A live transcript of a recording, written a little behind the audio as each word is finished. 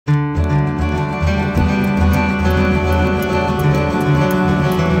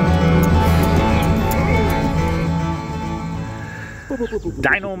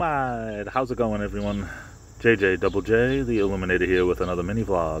Dynamite! How's it going, everyone? JJ Double J, the Illuminator here with another mini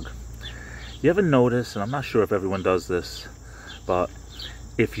vlog. You ever notice, and I'm not sure if everyone does this, but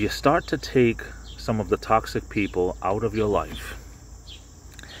if you start to take some of the toxic people out of your life,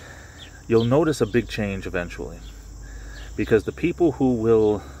 you'll notice a big change eventually. Because the people who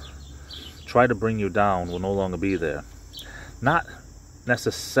will try to bring you down will no longer be there. Not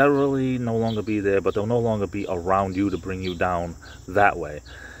necessarily no longer be there, but they'll no longer be around you to bring you down that way.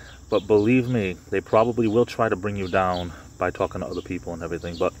 But believe me, they probably will try to bring you down by talking to other people and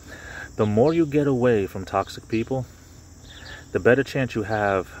everything. But the more you get away from toxic people, the better chance you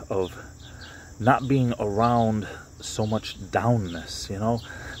have of not being around so much downness, you know,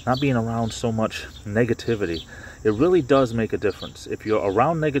 not being around so much negativity. It really does make a difference. If you're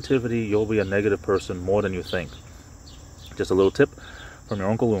around negativity, you'll be a negative person more than you think. Just a little tip from your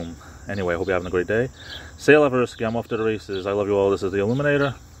Uncle Loom. Anyway, I hope you're having a great day. Sail Everest, I'm off to the races. I love you all. This is the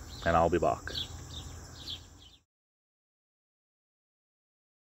Illuminator, and I'll be back.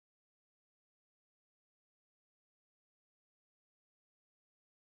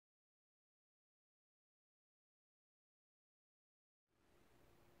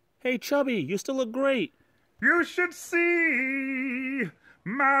 Hey, Chubby, you still look great. You should see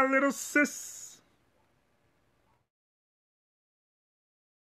my little sis.